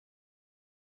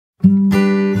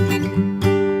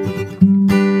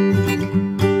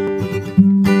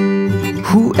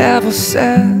ever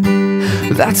said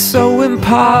that's so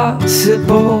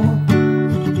impossible?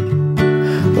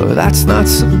 Well, that's not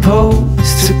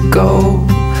supposed to go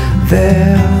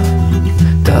there.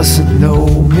 Doesn't know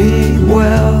me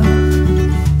well,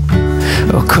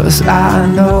 'cause I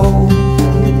know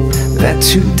that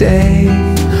today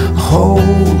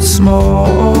holds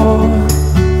more.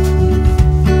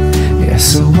 Yeah,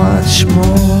 so much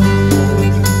more.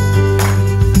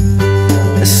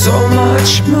 So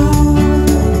much more.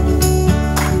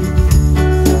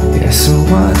 Yeah, so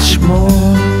much more.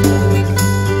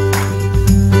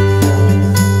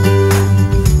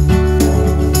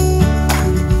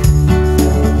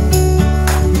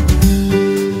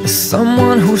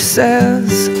 Someone who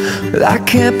says that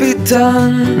can't be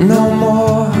done no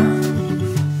more,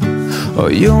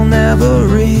 or you'll never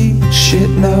reach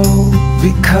it, no,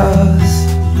 because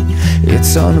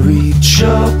it's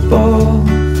unreachable.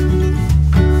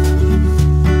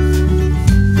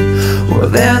 Well,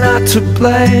 they're not to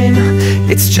blame,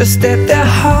 it's just that their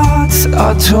hearts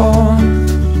are torn,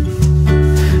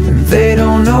 and they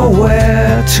don't know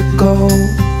where to go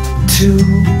to,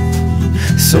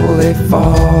 so they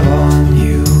fall on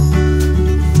you.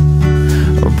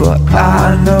 But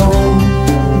I know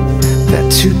that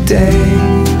today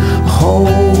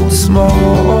holds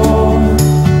more,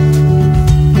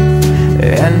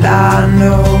 and I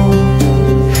know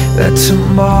that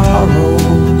tomorrow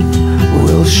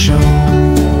will show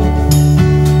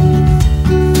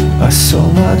us so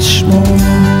much more,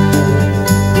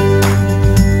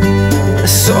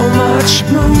 so much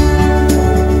more.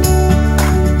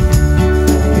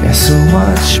 So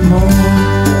much more.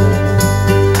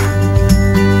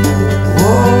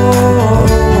 Whoa.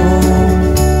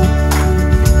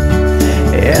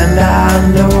 And I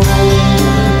know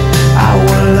I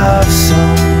will love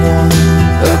someone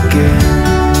again,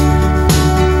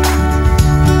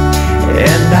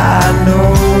 and I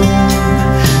know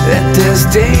that there's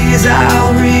days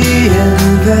I'll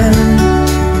reinvent,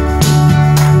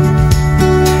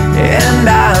 and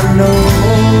I know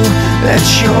that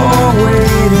you're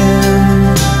waiting.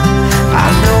 I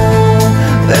know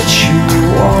that you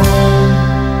want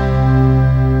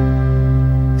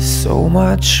so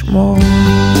much more.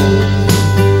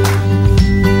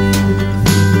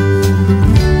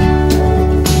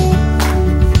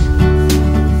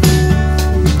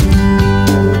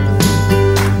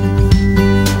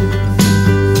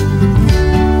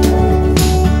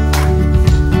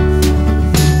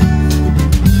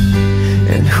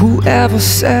 And whoever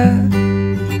said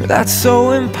that's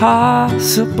so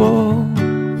impossible,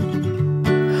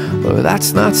 well,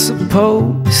 that's not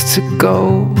supposed to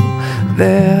go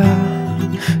there,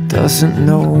 doesn't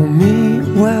know me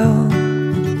well,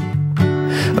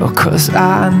 'cause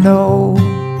I know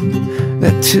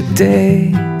that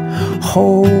today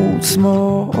holds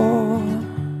more.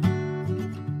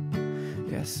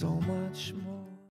 Yeah, so